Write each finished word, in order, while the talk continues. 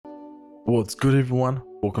What's good, everyone?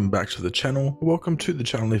 Welcome back to the channel. Welcome to the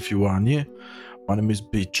channel if you are new. My name is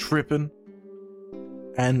BTrippen,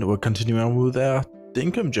 and we're continuing on with our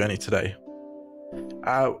Dinkum journey today.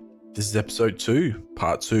 This is episode 2,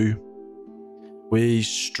 part 2. We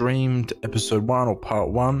streamed episode 1 or part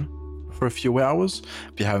 1 for a few hours.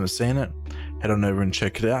 If you haven't seen it, head on over and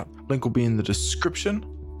check it out. Link will be in the description,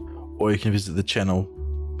 or you can visit the channel.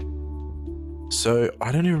 So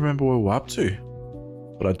I don't even remember what we're up to,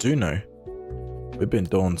 but I do know we've been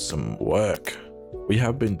doing some work. We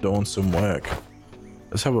have been doing some work.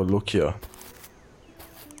 Let's have a look here.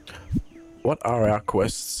 What are our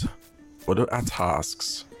quests? What are our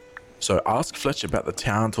tasks? So ask Fletch about the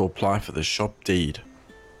town to apply for the shop deed.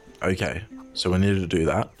 Okay, so we need to do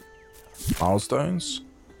that. Milestones.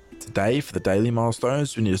 Today, for the daily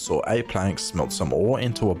milestones, we need to saw 8 planks, smelt some ore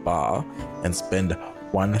into a bar, and spend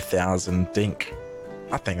 1,000 dink.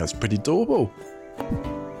 I think that's pretty doable.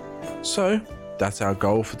 So that's our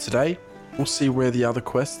goal for today. We'll see where the other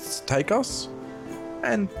quests take us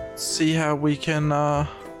and see how we can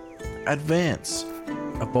advance,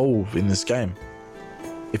 evolve in this game.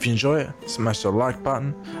 If you enjoy it, smash the like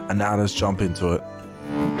button, and now let's jump into it.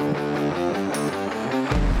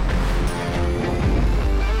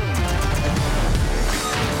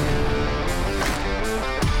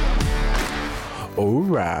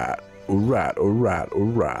 Alright.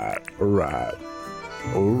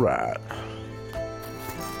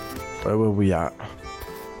 Where were we at?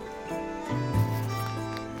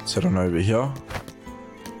 Sit on over here.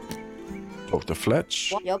 Talk to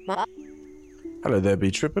Fletch. Hello there,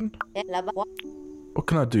 BTrippen. What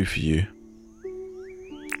can I do for you?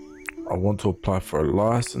 I want to apply for a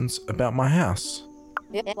license about my house.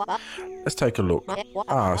 Let's take a look.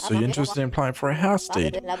 So you're interested in applying for a house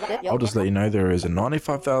deed? I'll just let you know there is a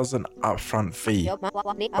 95,000 upfront fee.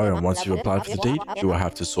 And once you've applied for the deed, you will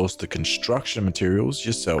have to source the construction materials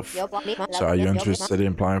yourself. So are you interested in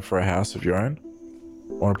applying for a house of your own?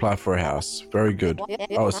 Want to apply for a house? Very good.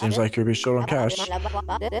 Oh, it seems like you're a bit short on cash.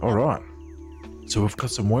 Alright. So we've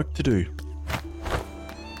got some work to do.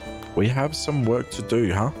 We have some work to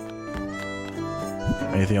do, huh?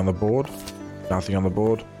 Anything on the board? Nothing on the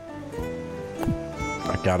board.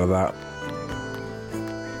 Back out of that.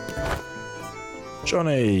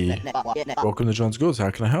 Johnny! Welcome to John's Goods.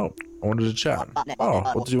 How can I help? I wanted to chat. Oh,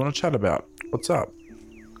 what do you want to chat about? What's up?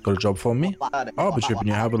 Got a job for me? Oh, but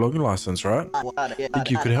you have a logging license, right? Think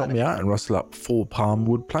you could help me out and rustle up 4 palm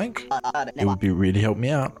wood plank? It would be really help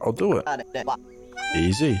me out. I'll do it.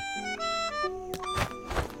 Easy.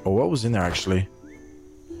 Oh, what was in there actually?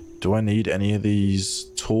 Do I need any of these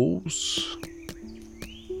tools?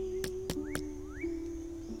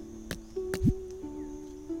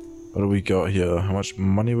 What do we got here? How much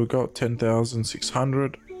money we got?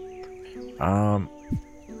 10,600.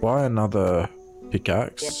 Buy another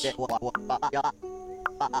pickaxe.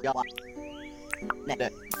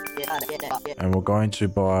 And we're going to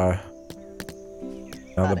buy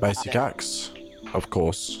another basic axe, of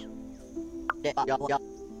course.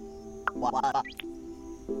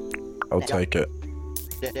 I'll take it.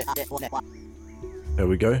 There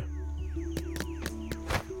we go.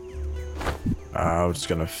 I'm just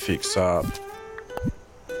gonna fix up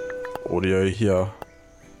audio here.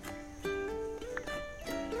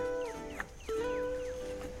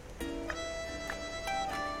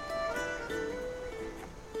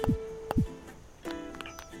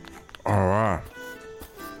 Alright.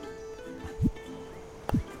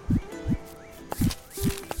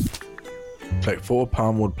 Collect 4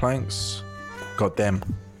 palm wood planks. Got them.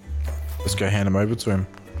 Let's go hand them over to him.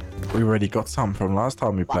 We already got some from last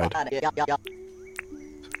time we played.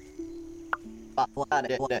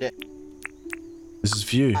 This is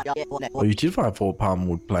for you. Oh, you did find 4 palm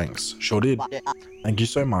wood planks. Sure did. Thank you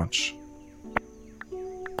so much.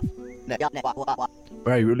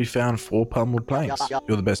 Wow, you really found 4 palm wood planks.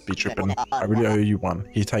 You're the best, BTrippen. I really owe you one.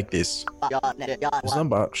 Here, take this. It's not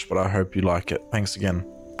much, but I hope you like it. Thanks again.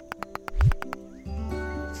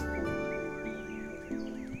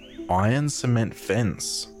 Iron cement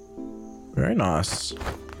fence. Very nice.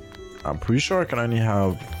 I'm pretty sure I can only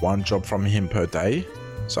have 1 job from him per day.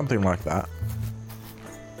 Something like that.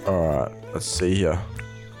 Alright, let's see here.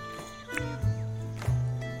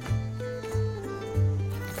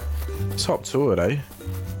 Let's hop to it, eh?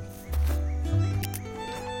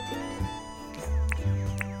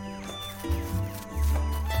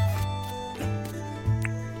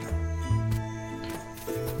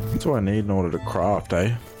 What do I need in order to craft,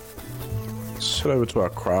 eh? Let's head over to our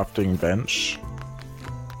crafting bench.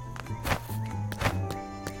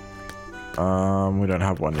 We don't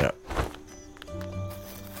have one yet.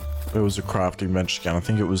 Where was the crafting bench again? I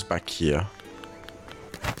think it was back here.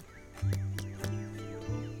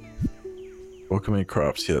 What can we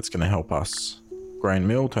craft here that's going to help us? Grain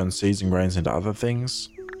mill, turn seeds and grains into other things.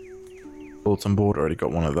 Bulletin board, already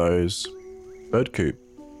got one of those. Bird coop.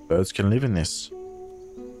 Birds can live in this.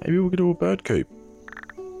 Maybe we could do a bird coop.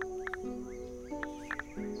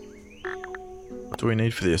 What do we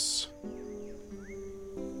need for this?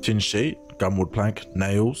 Tin sheet, gumwood plank,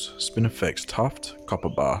 nails, spinifex tuft, copper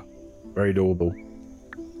bar. Very doable.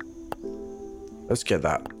 Let's get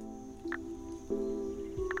that.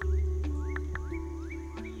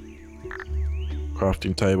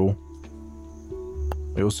 Crafting table.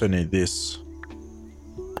 We also need this.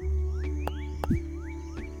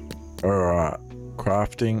 Alright,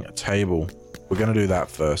 crafting table. We're going to do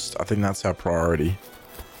that first. I think that's our priority,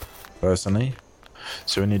 personally.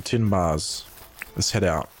 So we need tin bars. Let's head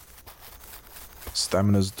out.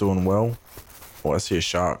 Stamina's doing well. Oh, I see a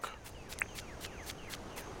shark.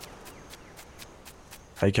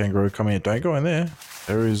 Hey kangaroo, come here. Don't go in there.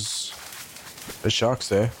 There's sharks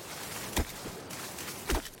there.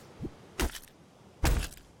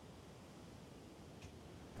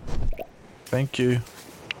 Thank you.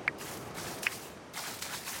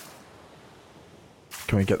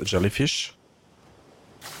 Can we get the jellyfish?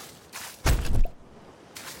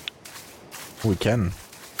 We can.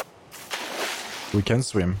 We can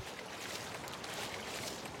swim.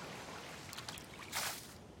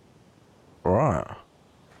 Alright.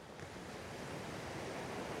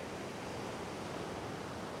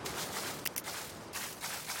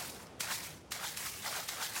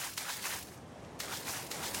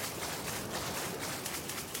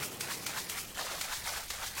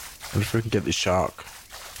 What if we can get this shark?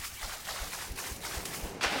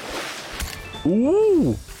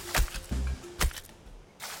 Ooh!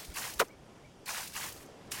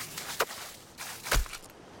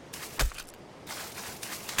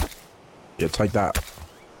 Yeah, take that.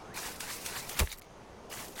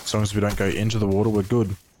 As long as we don't go into the water, we're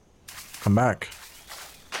good. Come back.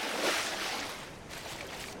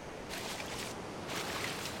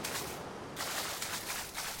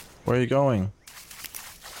 Where are you going?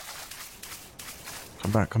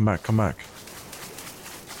 Come back, come back, come back.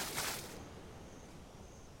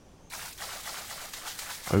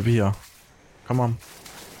 Over here. Come on.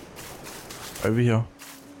 Over here.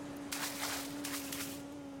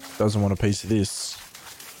 Doesn't want a piece of this.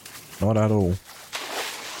 Not at all.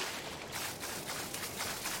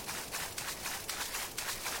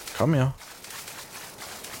 Come here.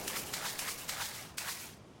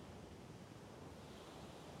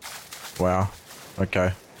 Wow.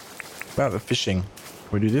 Okay. About the fishing.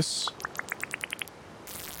 Can we do this?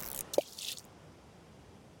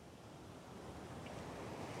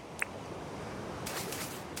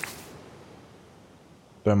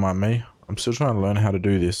 Don't mind me. I'm still trying to learn how to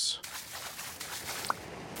do this.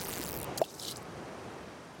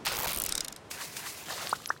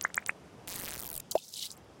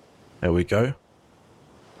 There we go.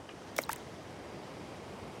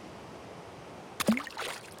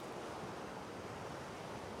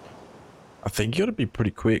 I think you gotta be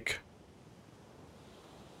pretty quick.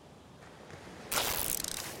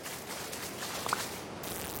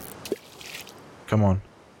 Come on.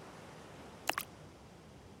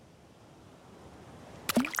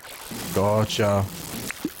 Gotcha.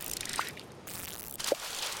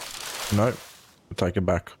 Nope. I'll take it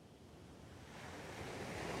back.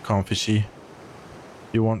 Come on, fishy.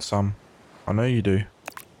 You want some? I know you do.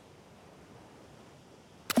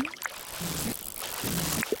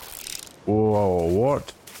 Whoa,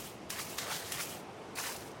 what?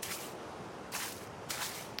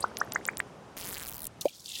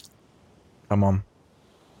 Come on.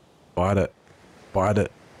 Bite it. Bite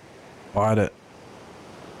it. Bite it.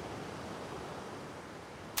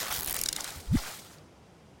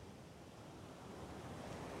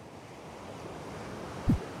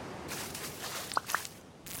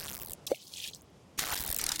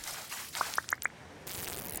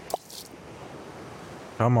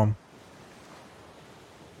 Come on.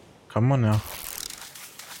 Come on now.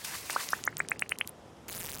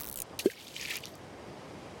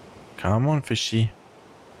 Come on, fishy.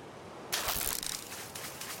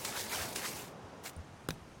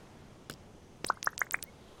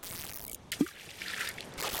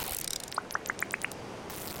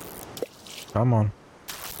 Come on.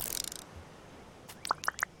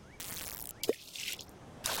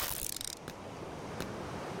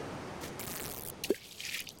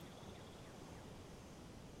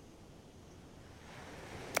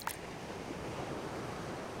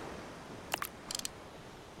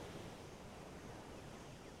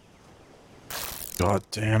 God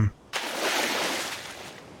damn.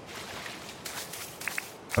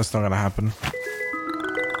 That's not gonna happen.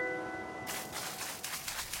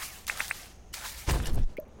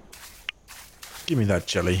 Give me that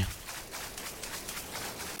jelly.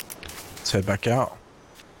 Let's head back out.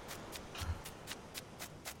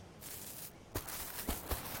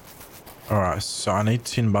 Alright, so I need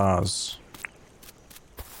tin bars.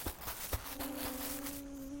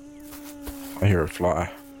 I hear a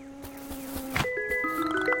fly.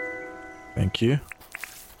 Thank you.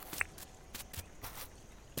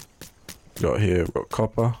 Got here, we've got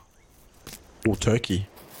copper. Oh, turkey.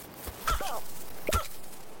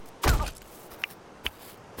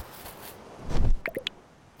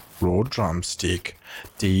 Raw drumstick.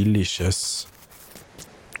 Delicious.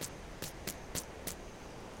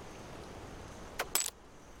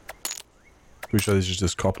 Pretty sure this is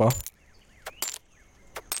just copper.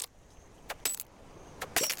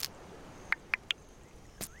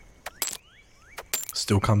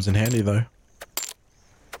 Still comes in handy though.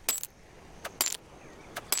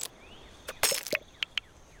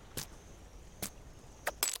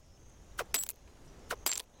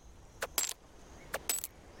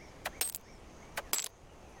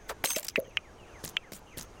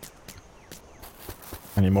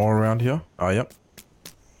 Any more around here? Oh, yep.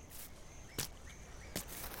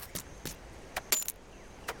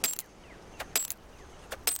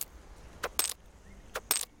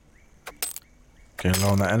 Getting low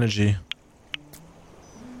on that energy.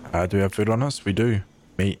 Do we have food on us? We do.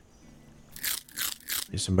 Meat.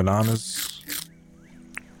 Need some bananas.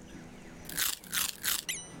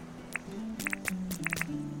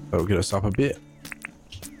 That'll get us up a bit.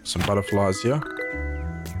 Some butterflies here.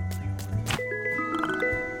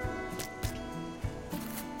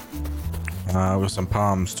 With some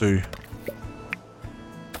palms too.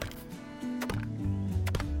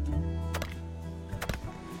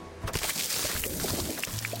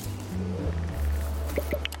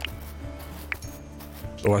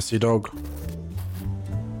 Oh, I see dog.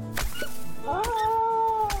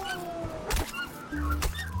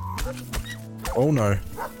 Oh no.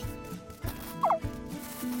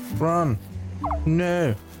 Run.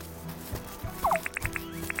 No.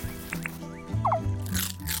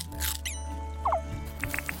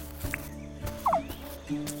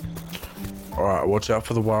 Alright, watch out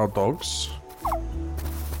for the wild dogs.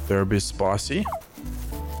 They're a bit spicy.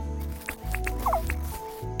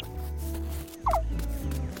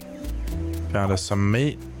 Found us some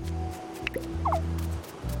meat.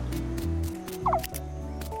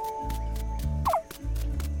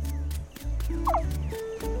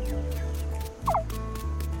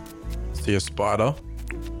 See a spider.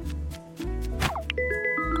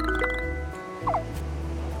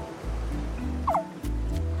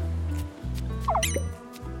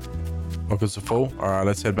 Pockets are full. Alright,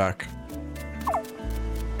 let's head back.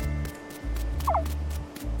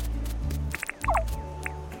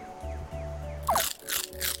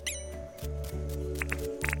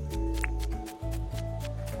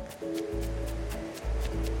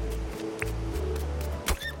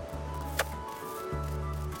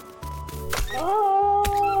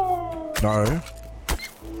 No.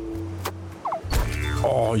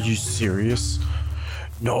 Oh, are you serious?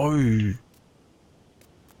 No.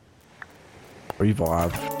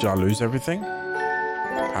 Revive. Did I lose everything?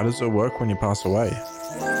 How does it work when you pass away?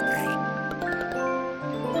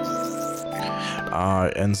 Ah,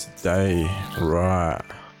 it ends the day. Right.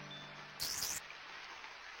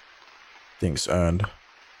 Things earned.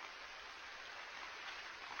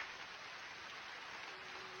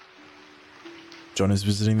 John is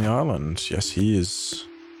visiting the island. Yes, he is.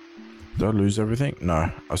 Did I lose everything? No,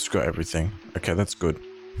 I just got everything. Okay, that's good.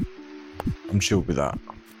 I'm chilled with that.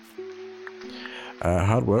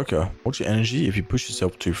 Hard worker. Watch your energy. If you push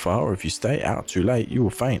yourself too far or if you stay out too late, you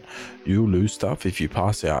will faint. You'll lose stuff if you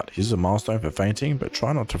pass out. Here's a milestone for fainting, but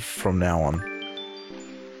try not to from now on.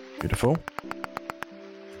 Beautiful.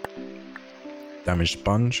 Damage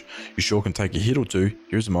sponge. You sure can take a hit or two.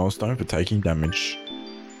 Here's a milestone for taking damage.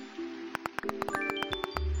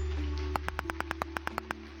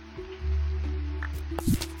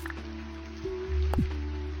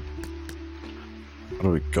 What do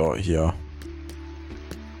we got here?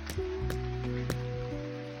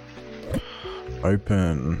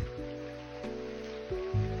 Open.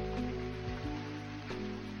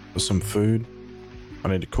 For some food. I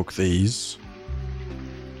need to cook these.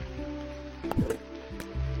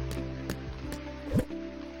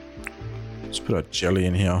 Let's put a jelly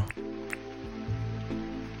in here.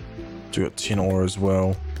 We got tin ore as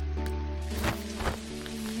well.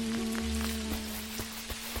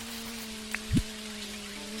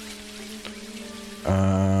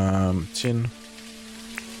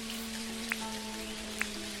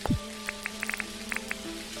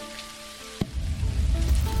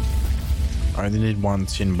 I only need 1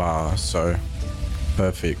 tin bar, so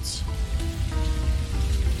perfect.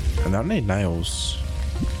 And I need nails.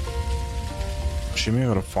 Assuming I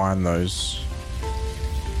gotta find those.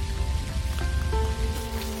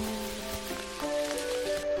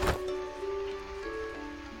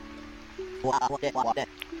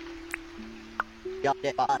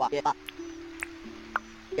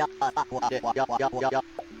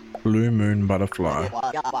 Blue moon butterfly.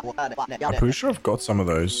 I'm pretty sure I've got some of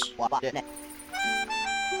those.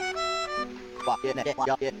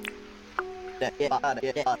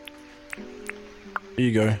 Here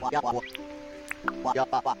you go.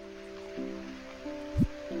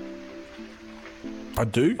 I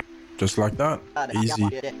do, just like that. Easy.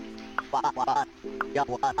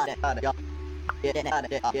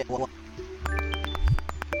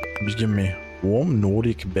 He's giving me warm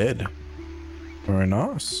Nordic bed. Very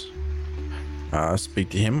nice.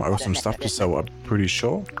 Speak to him. I got some stuff to sell, I'm pretty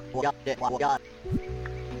sure.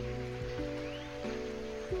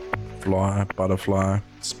 Fly, butterfly,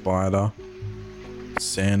 spider,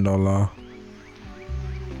 sand dollar.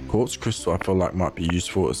 Quartz crystal I feel like might be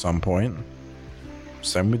useful at some point.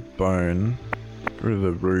 Same with bone. Get rid of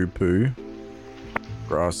the roo poo.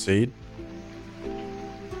 Grass seed.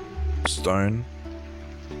 Stone.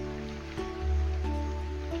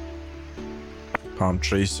 Palm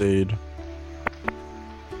tree seed.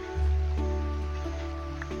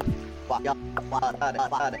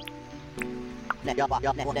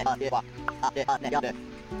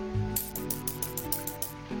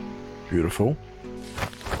 Beautiful.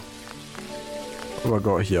 What have I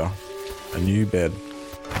got here? A new bed.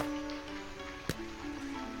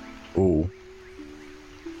 Ooh.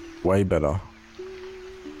 Way better.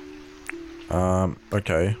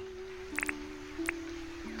 Okay.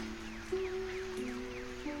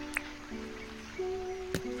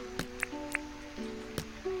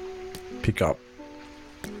 Pick up.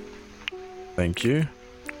 Thank you.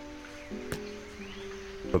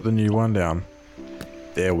 Put the new one down.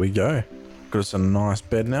 There we go. Got us a nice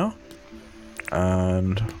bed now.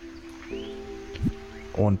 And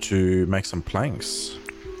I want to make some planks.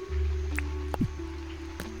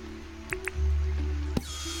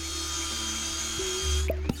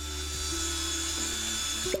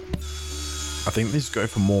 I think these go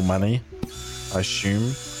for more money, I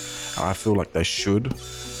assume. I feel like they should.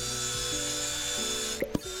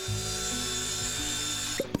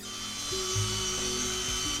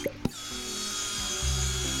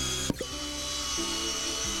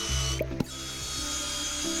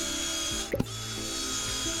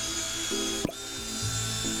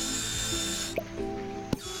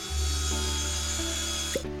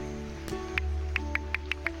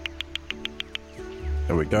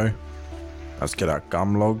 There we go. Let's get our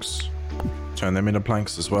gum logs. Turn them into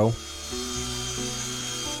planks as well.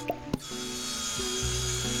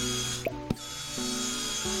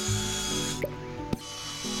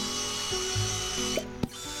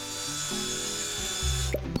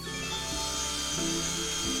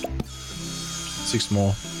 Six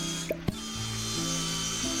more.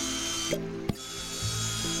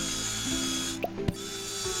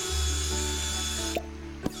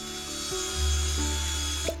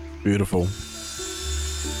 Beautiful.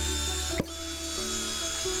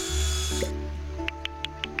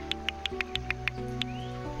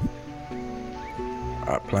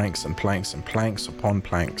 Planks and planks and planks upon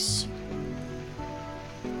planks.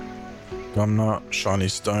 Gum nut, shiny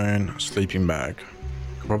stone, sleeping bag.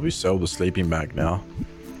 Could probably sell the sleeping bag now.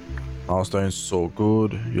 Milestones is all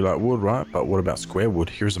good. You like wood, right? But what about square wood?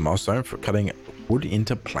 Here's a milestone for cutting wood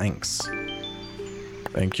into planks.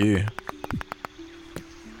 Thank you.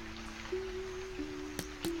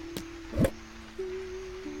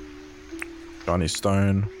 Shiny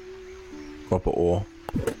stone, copper ore.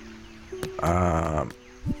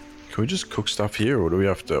 Can we just cook stuff here, or do we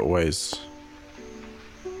have to always?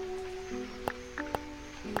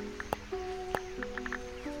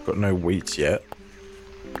 Got no wheat yet.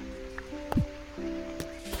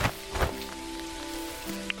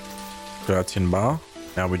 Got our tin bar.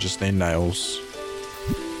 Now we just need nails.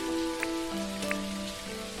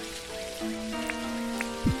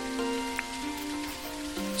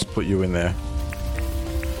 Let's put you in there.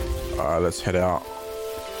 Let's head out.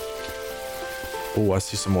 Oh, I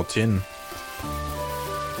see some more tin.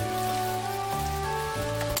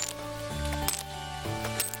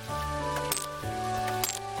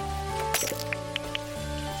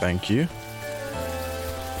 Thank you.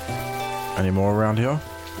 Any more around here?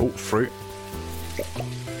 Oh, fruit.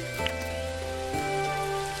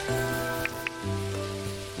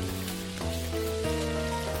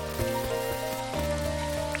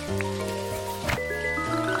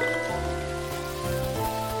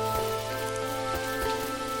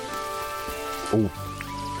 Oh.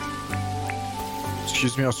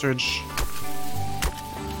 Excuse me, ostrich.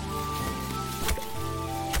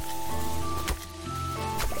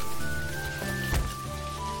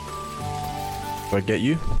 Did I get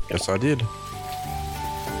you? Yes, I did.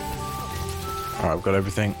 Alright, I've got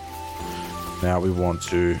everything. Now we want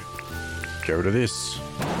to get rid of this.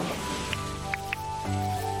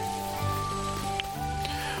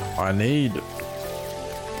 I need...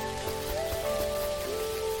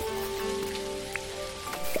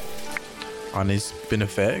 spin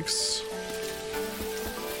effects.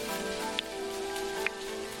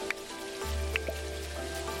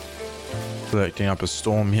 Collecting up a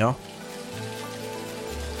storm here.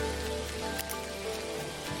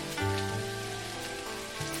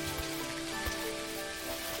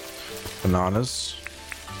 Bananas.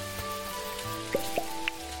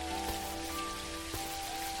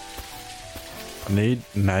 I need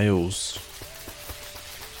nails.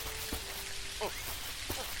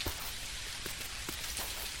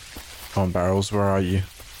 Come on, barrels, where are you?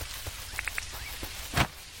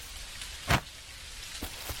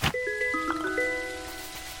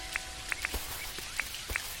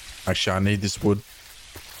 Actually, I need this wood.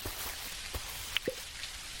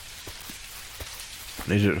 I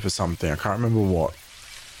need it for something. I can't remember what.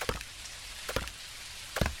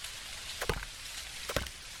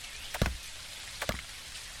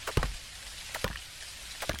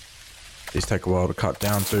 These take a while to cut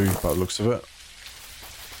down too, by the looks of it.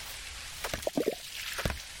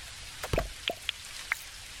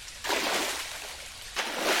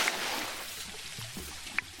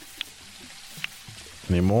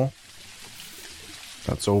 Any more?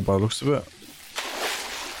 That's all by the looks of it.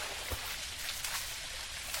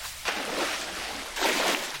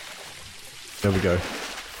 There we go.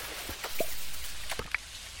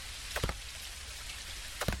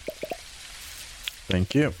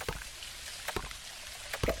 Thank you.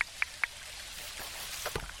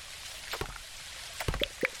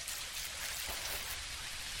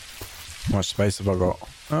 How much space have I got?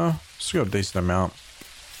 Still got a decent amount.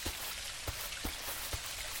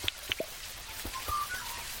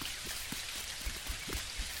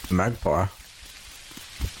 Magpie.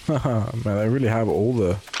 Man, they really have all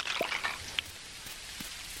the...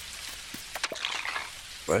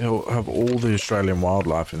 They have all the Australian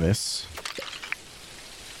wildlife in this.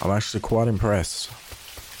 I'm actually quite impressed.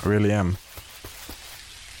 I really am.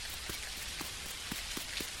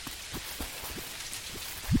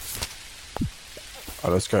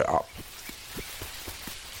 Alright, let's go up.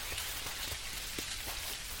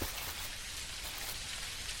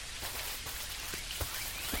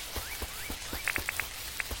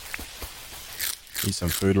 Eat some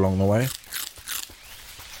food along the way.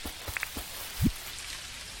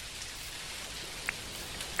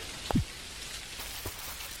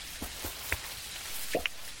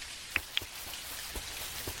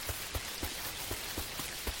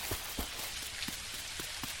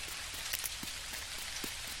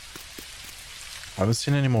 I haven't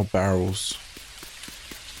seen any more barrels.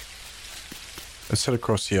 Let's head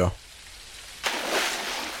across here.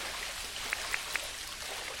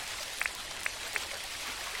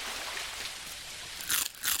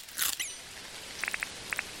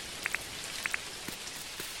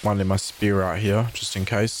 Might leave my spear out here, just in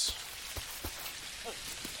case.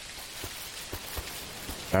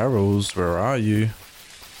 Barrels, where are you?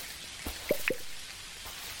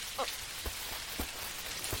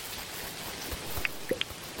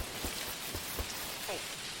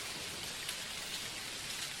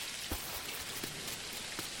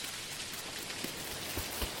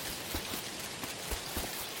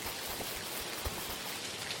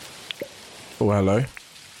 Oh, hello.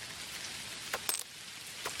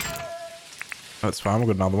 That's fine, we've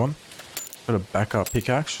got another one. Got a backup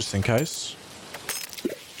pickaxe just in case.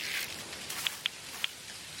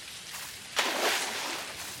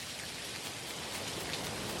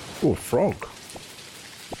 Oh, a frog.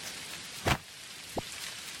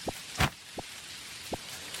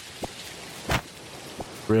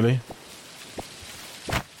 Really?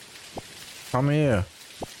 Come here.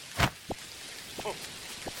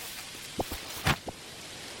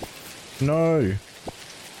 No.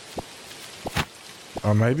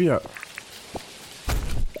 Oh, maybe I...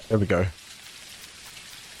 There we go.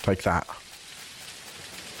 Take that.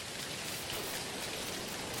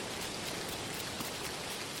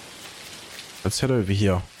 Let's head over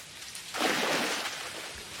here.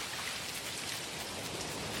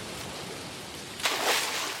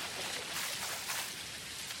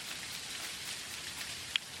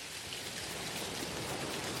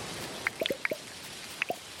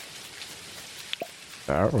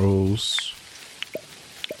 Barrels.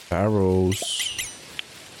 Barrels.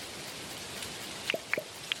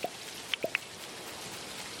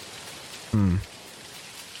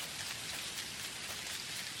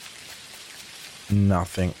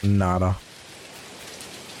 Nothing. Nada.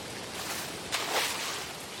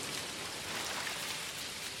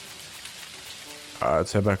 Alright,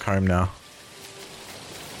 let's head back home now.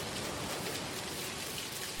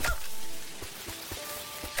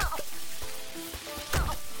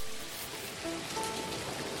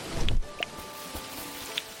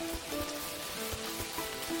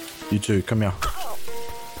 You too, come here.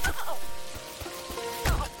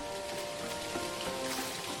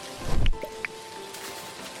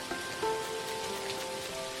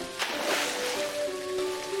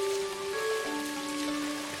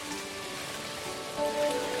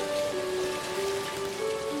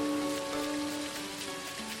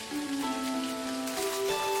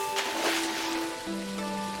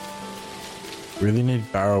 Really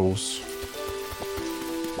need barrels.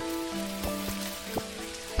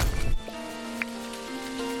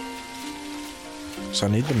 So I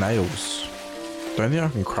need the nails. Don't think I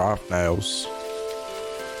can craft nails.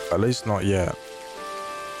 At least not yet.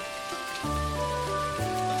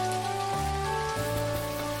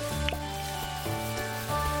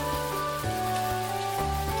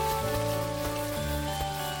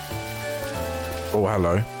 Oh,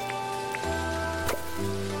 hello.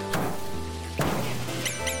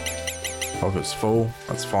 Pocket's full.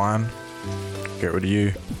 That's fine. Get rid of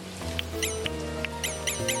you.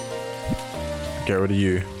 Get rid of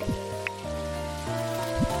you.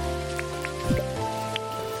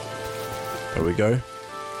 There we go.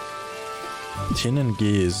 Tin and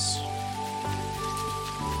gears.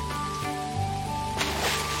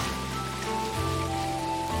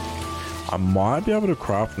 I might be able to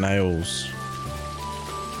craft nails.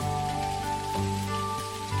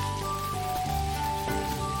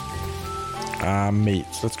 Meat.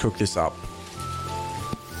 Let's cook this up.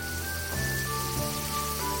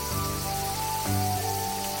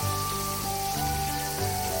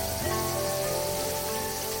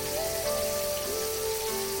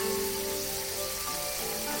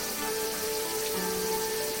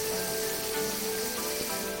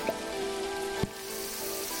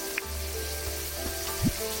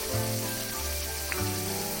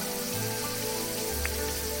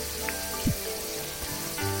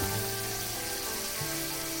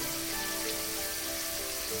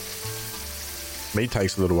 Meat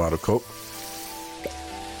takes a little while to cook.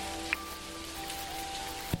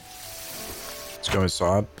 Let's go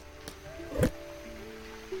inside.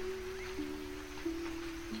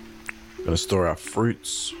 Gonna store our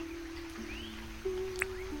fruits.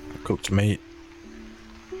 Cooked meat.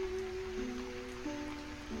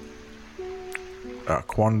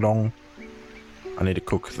 Kwandong. I need to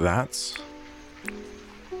cook that.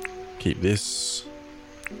 Keep this.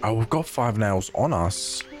 Oh, we've got 5 nails on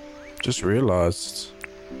us. Just realized.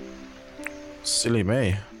 Silly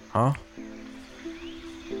me, huh?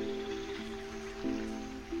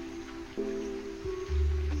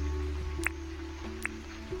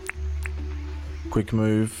 Quick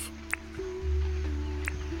move.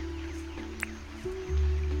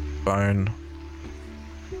 Bone.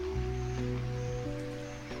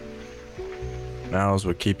 Nails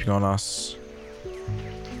we're keeping on us.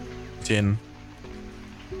 Tin.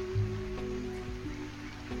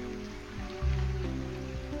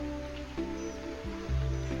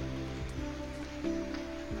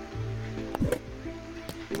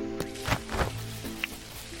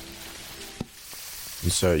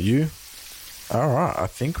 Insert you. All right, I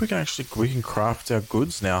think we can craft our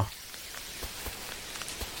goods now.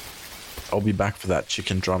 I'll be back for that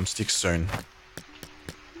chicken drumstick soon.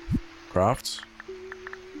 Craft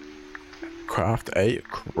a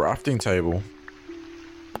crafting table.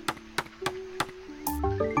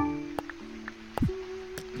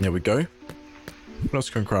 There we go. What else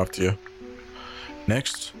can we craft here?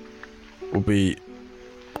 Next will be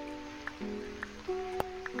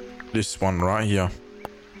this one right here.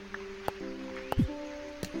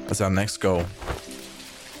 That's our next goal.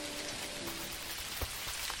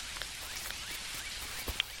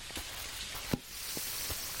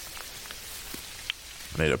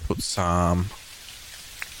 Need to put some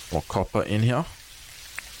more copper in here.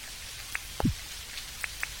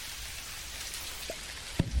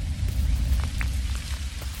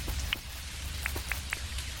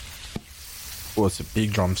 Oh, it's a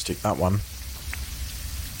big drumstick, that one.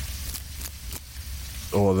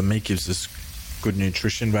 Oh, the meat gives us good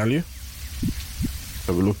nutrition value.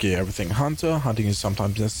 So we look at everything hunter. Hunting is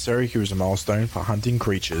sometimes necessary. Here is a milestone for hunting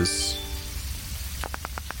creatures.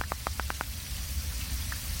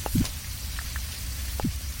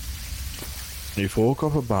 New 4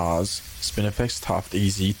 copper bars. Spin effects tough,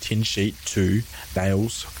 easy. Tin sheet 2.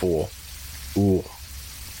 Nails 4. Ooh,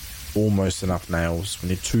 almost enough nails. We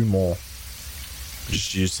need 2 more.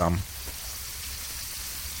 Just use some.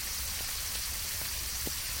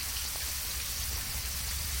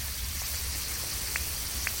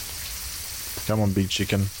 Come on, big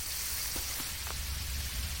chicken.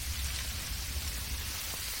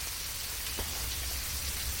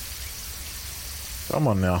 Come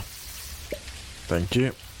on now. Thank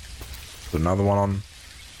you. Put another one on.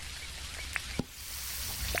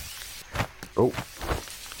 Oh.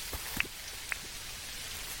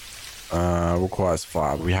 Requires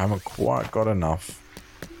 5. We haven't quite got enough.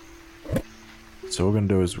 So what we're going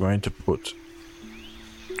to do is we're going to put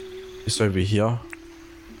this over here.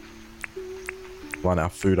 Line our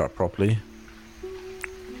food up properly.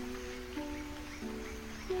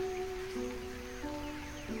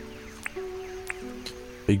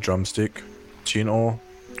 Big drumstick. Tin ore.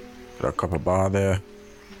 Got a copper bar there.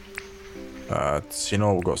 Tin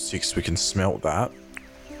ore, we've got 6. We can smelt that.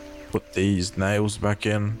 Put these nails back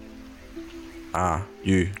in.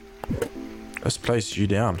 You. Let's place you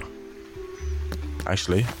down.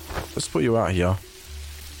 Actually, let's put you out here.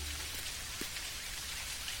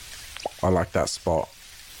 I like that spot.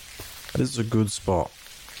 That is a good spot.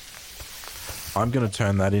 I'm going to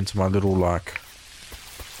turn that into my little, like,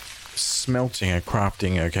 smelting and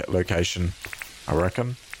crafting location, I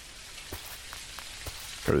reckon.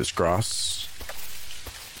 Go to this grass.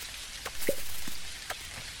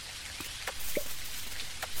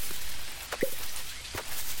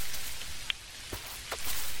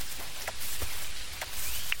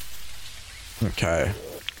 Okay.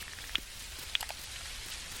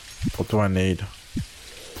 What do I need? I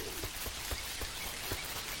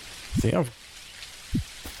think I've...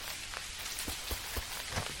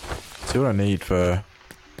 See what I need for...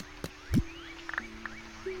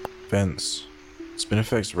 vents. Spin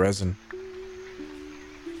effects resin.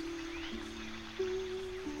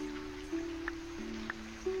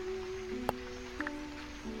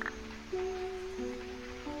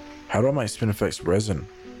 How do I make spin effects resin?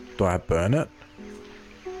 Do I burn it?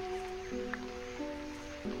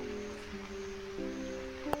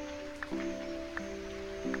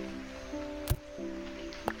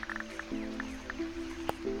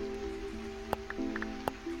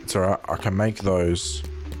 It's alright, I can make those.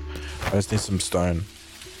 I just need some stone.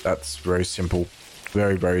 That's very simple.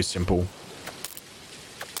 Very, very simple.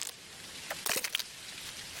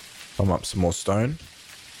 Come up some more stone.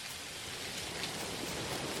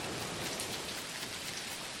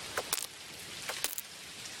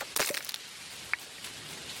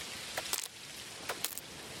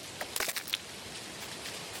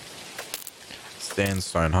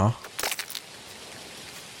 Sandstone, huh?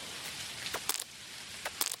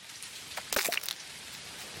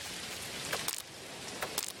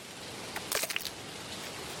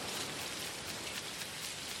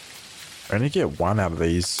 I only get 1 out of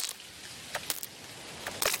these.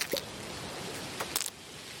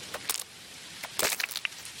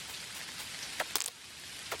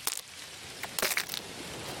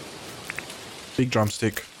 Big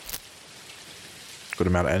drumstick. Good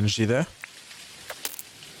amount of energy there.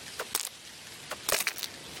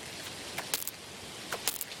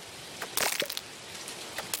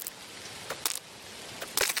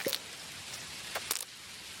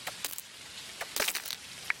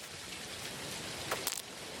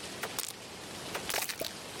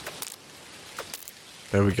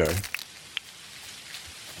 There we go.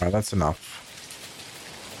 Alright, that's enough.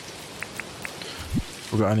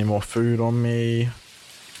 We got any more food on me?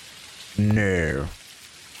 No.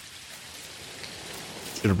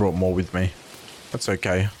 Should have brought more with me. That's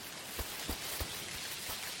okay.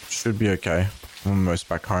 Should be okay. I'm almost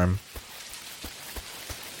back home.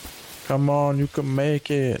 Come on, you can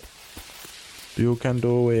make it. You can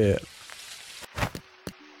do it.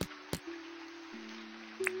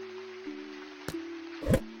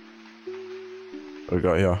 What we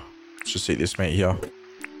got here? Let's just eat this meat here.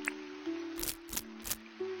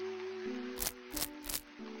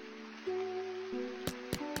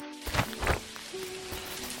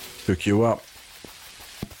 Hook you up.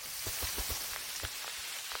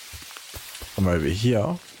 Come over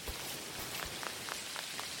here.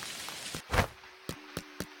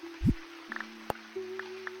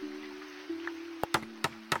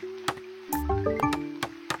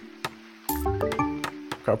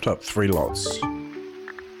 Cropped up 3 lots.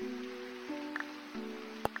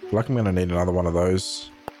 I feel like I'm gonna need another one of those.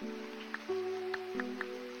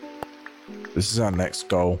 This is our next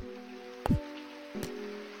goal.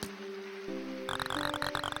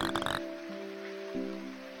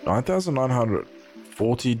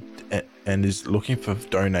 $9,940 and is looking for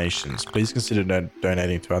donations. Please consider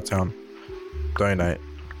donating to our town. Donate.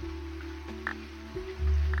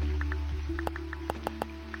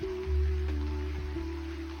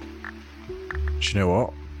 Do you know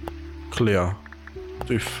what? Clear.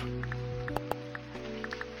 Doof.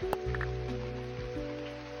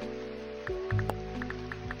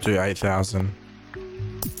 Do 8,000.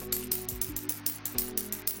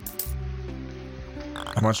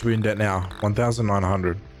 How much are we in debt now?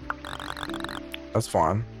 1,900. That's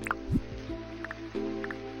fine.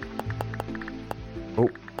 Oh.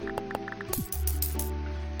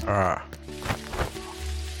 Alright.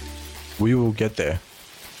 We will get there.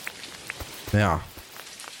 Now.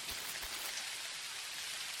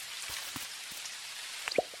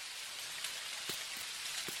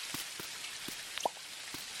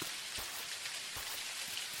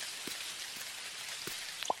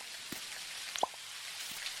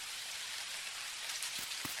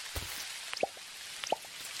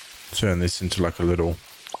 Turn this into like a little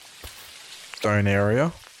stone area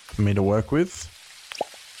for me to work with.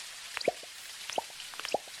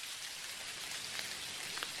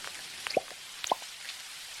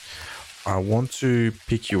 I want to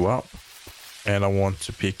pick you up and I want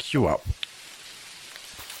to pick you up.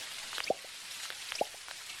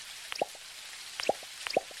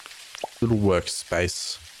 Little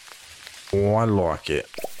workspace. Oh, I like it.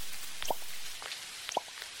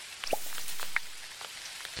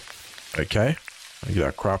 Okay, I get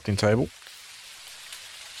our crafting table.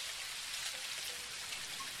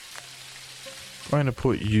 I'm going to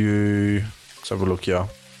put you, let's have a look here.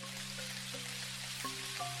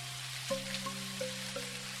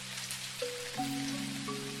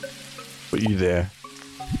 Put you there.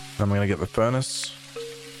 I'm going to get the furnace.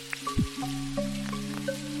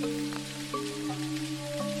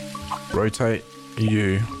 Rotate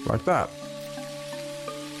you like that.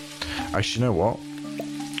 Actually, you know what?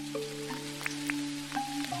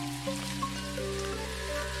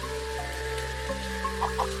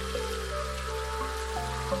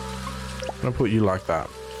 I'm gonna put you like that.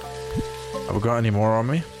 Have I got any more on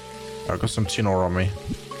me? I've got some tin ore on me.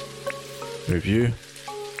 Move you.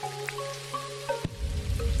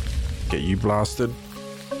 Get you blasted.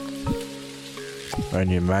 No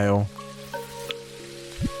new mail.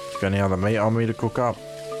 Got any other meat on me to cook up?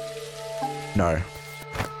 No.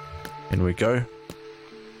 In we go.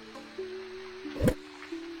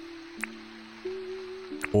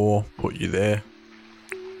 Or put you there.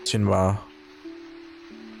 Tin bar.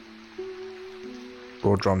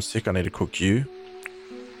 Raw drumstick, I need to cook you.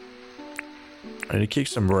 I need to keep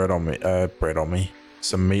some bread on me,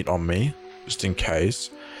 some meat on me, just in case.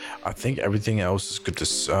 I think everything else is good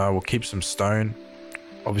to, we'll keep some stone.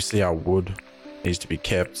 Obviously our wood needs to be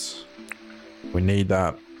kept. We need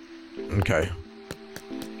that. Okay.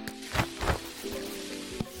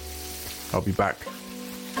 I'll be back.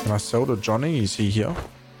 Can I sell to Johnny? Is he here?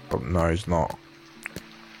 Oh, no, he's not.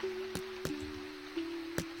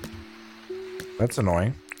 That's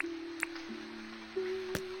annoying.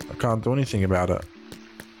 I can't do anything about it.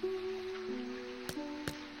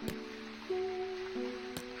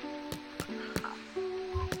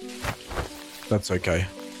 That's okay.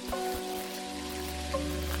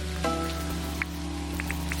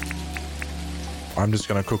 I'm just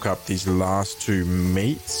gonna cook up these last two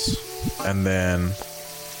meats and then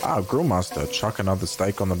grill master, chuck another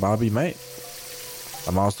steak on the barbie, mate.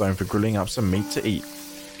 A milestone for grilling up some meat to eat.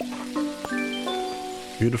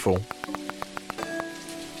 Beautiful.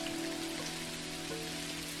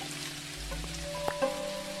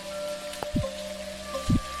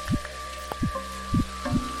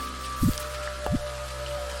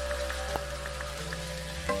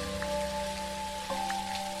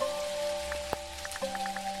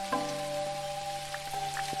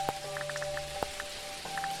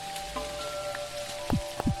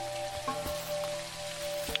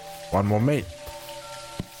 One more meat.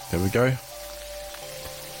 There we go.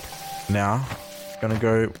 Now, we're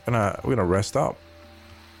gonna rest up.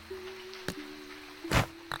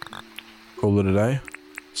 Call it a day.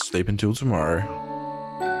 Sleep until tomorrow.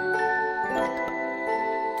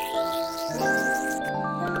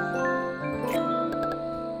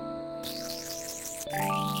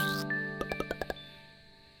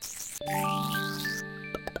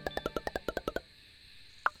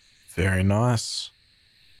 Very nice.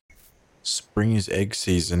 Spring is egg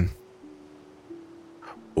season.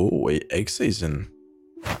 Oh, egg season.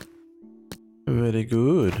 Very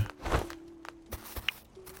good.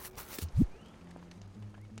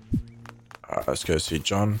 Alright, let's go see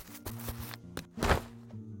John.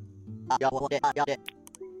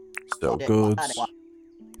 Sell goods.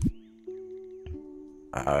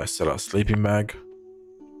 Sell our sleeping bag.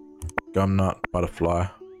 Gum nut, butterfly.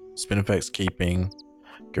 Spin effects keeping.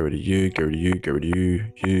 Get rid of you, get rid of you, get rid of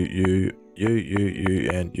you,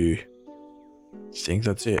 and you. I think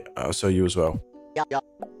that's it. So you as well.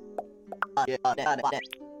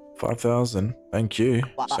 5,000. Thank you.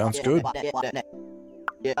 Sounds good.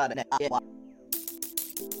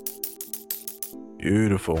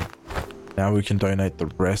 Beautiful. Now we can donate the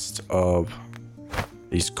rest of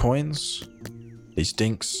these coins, these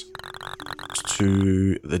dinks,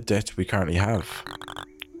 to the debt we currently have.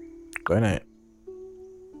 Donate.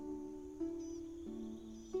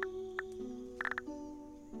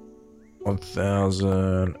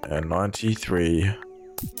 $1,093.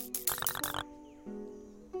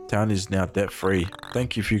 Town is now debt free.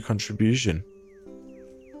 Thank you for your contribution.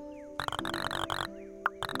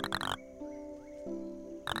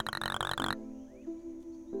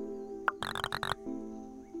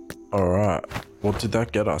 Alright, what did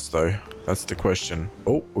that get us though? That's the question.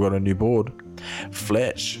 Oh, we got a new board.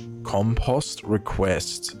 Fletch, compost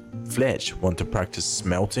request. Fletch, want to practice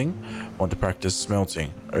smelting? Want to practice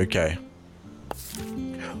smelting. Okay.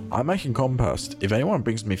 I'm making compost. If anyone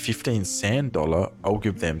brings me 15 sand dollar, I'll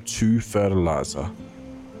give them 2 fertilizer.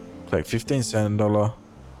 Collect 15 sand dollar.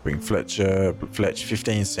 Bring Fletch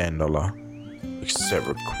 15 sand dollar. Accept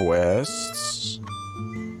requests.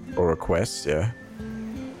 Or requests, yeah.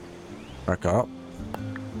 Back up.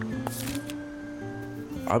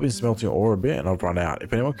 I've been smelting ore a bit and I've run out.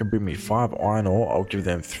 If anyone can bring me 5 iron ore, I'll give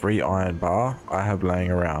them 3 iron bar I have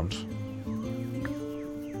laying around.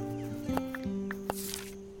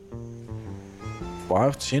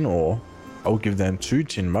 Five tin ore, I'll give them 2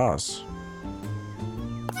 tin bars.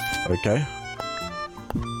 Okay.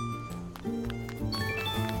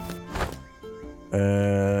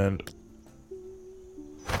 And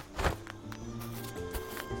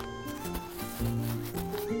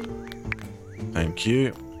thank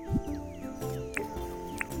you.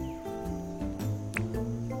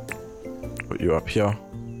 Put you up here.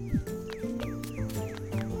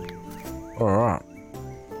 All right.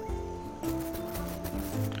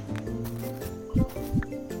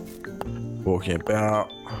 Walking about.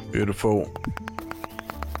 Beautiful.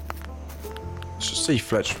 Let's just see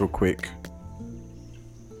Fletch real quick.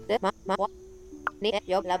 Let's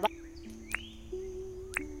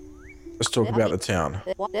talk about the town.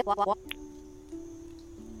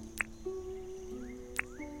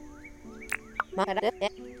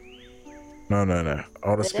 No. I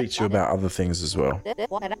want to speak to you about other things as well.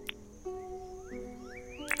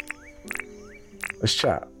 Let's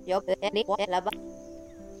chat.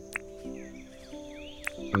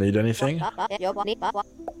 Need anything?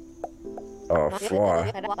 Oh, fly.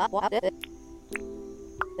 I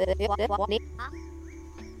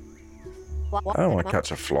don't want to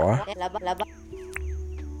catch a fly.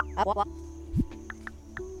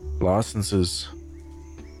 Licenses.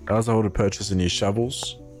 Allows the holder to purchase new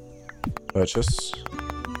shovels. Purchase.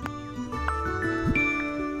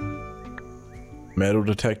 Metal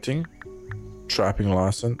detecting. Trapping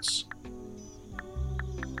license.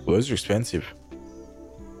 Well, those are expensive.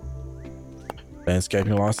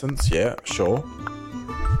 Landscaping license. Yeah, sure.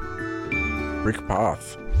 Brick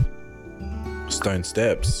path. Stone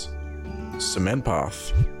steps. Cement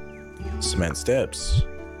path. Cement steps.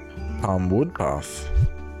 Palm wood path.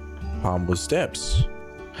 Palm wood steps.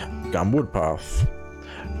 Gumwood path.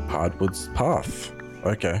 Hardwood path.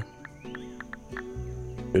 Okay.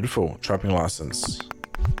 Beautiful. Trapping license.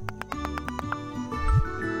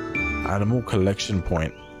 Animal collection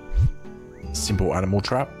point. Simple animal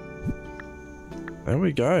trap. There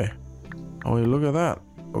we go. Oh, look at that.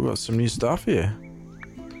 We've got some new stuff here.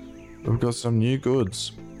 We've got some new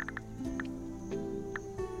goods.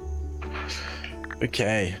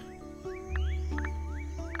 Okay.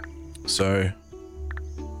 So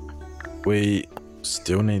we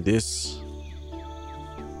still need this.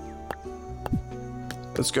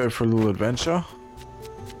 Let's go for a little adventure.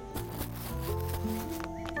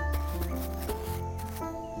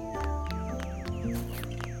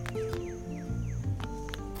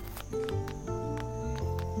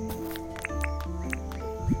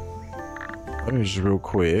 Let me just real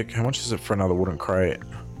quick. How much is it for another wooden crate?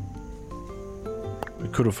 We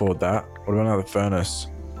could afford that. What about another furnace?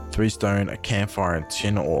 3 stone, a campfire, and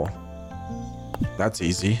tin ore. That's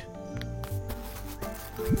easy.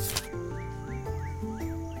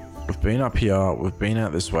 We've been up here. We've been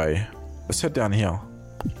out this way. Let's head down here.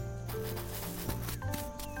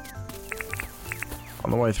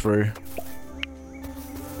 On the way through.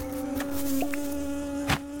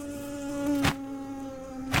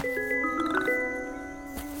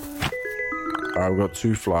 Alright, we've got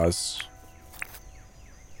 2 flies.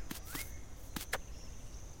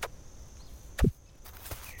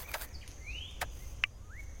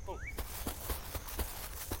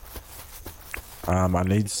 I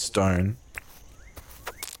need stone.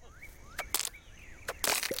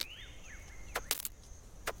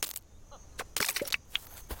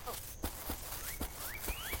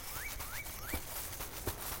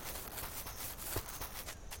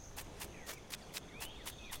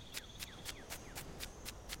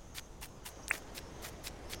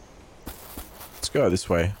 Let's go this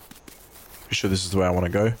way. Pretty sure this is the way I want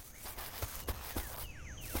to go.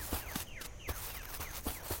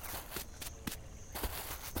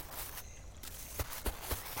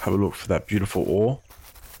 Have a look for that beautiful ore.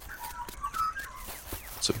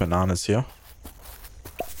 Some bananas here.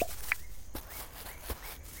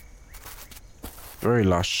 Very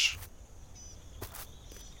lush.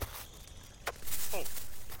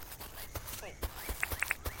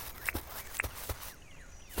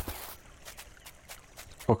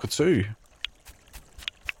 Cockatoo.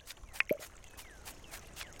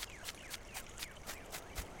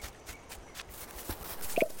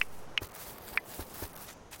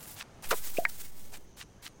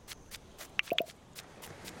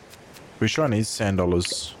 We sure need sand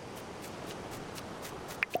dollars.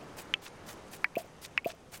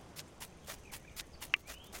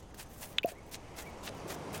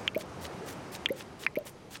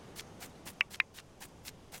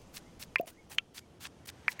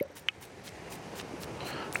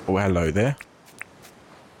 Oh, hello there.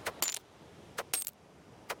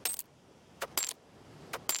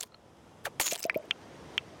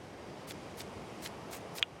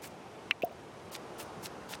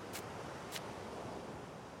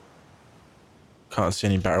 Can't see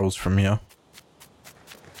any barrels from here.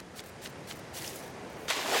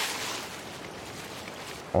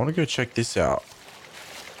 I want to go check this out.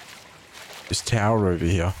 This tower over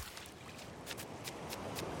here.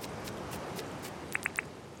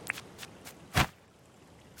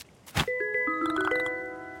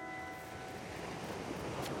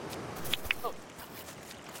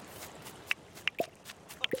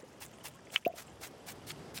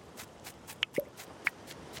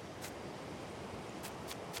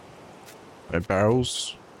 No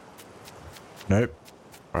barrels. Nope.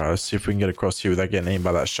 Alright, let's see if we can get across here without getting eaten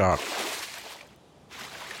by that shark.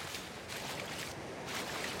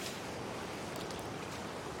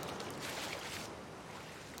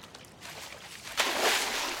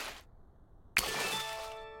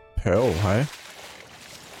 Pearl, hey?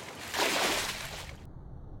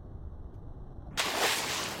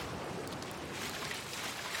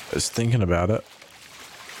 Just thinking about it.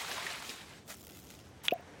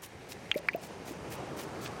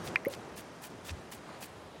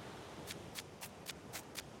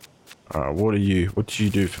 Alright, what do you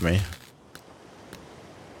do for me?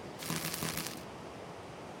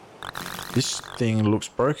 This thing looks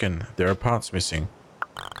broken. There are parts missing.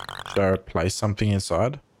 Should I place something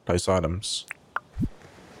inside? Place items.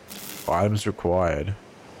 Items required.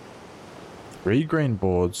 3 green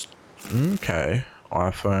boards. Okay.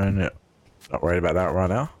 iPhone. Not worried about that right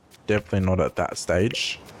now. Definitely not at that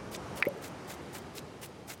stage.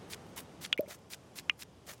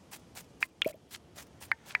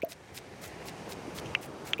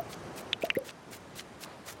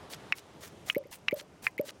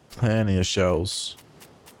 Plenty of shells.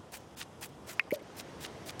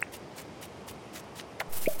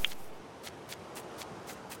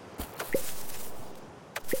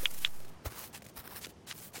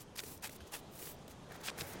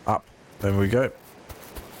 Up. There we go.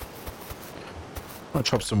 I'll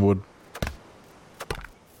chop some wood.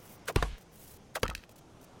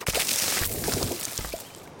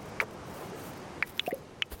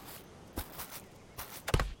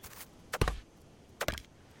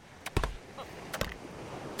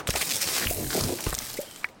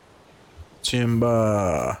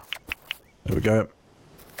 Timber. There we go.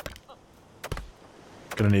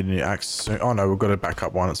 Gonna need a new axe soon. Oh no, we've got a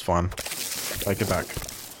backup one. It's fine. Take it back.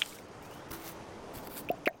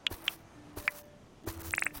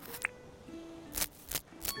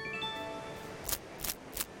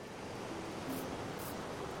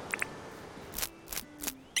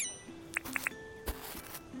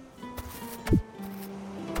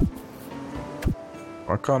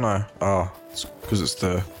 Why can't I? Oh, it's because it's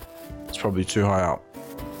probably too high up.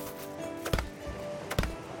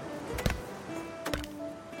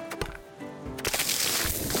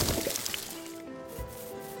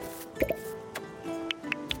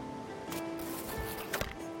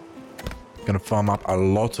 Gonna farm up a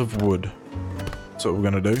lot of wood. That's what we're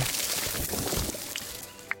gonna do.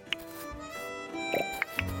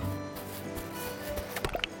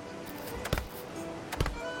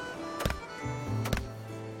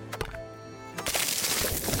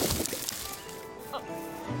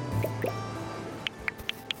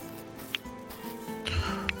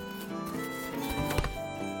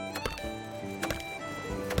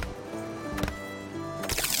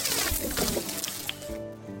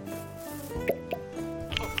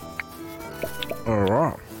 All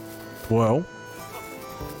right. Well,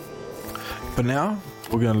 for now,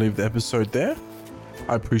 we're going to leave the episode there.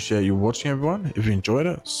 I appreciate you watching, everyone. If you enjoyed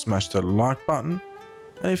it, smash the like button.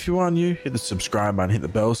 And if you are new, hit the subscribe button, hit the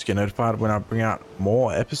bell so you get notified when I bring out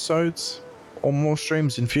more episodes or more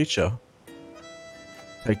streams in future.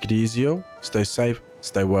 Take it easy, all. Stay safe,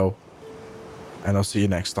 stay well, and I'll see you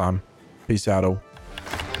next time. Peace out, all.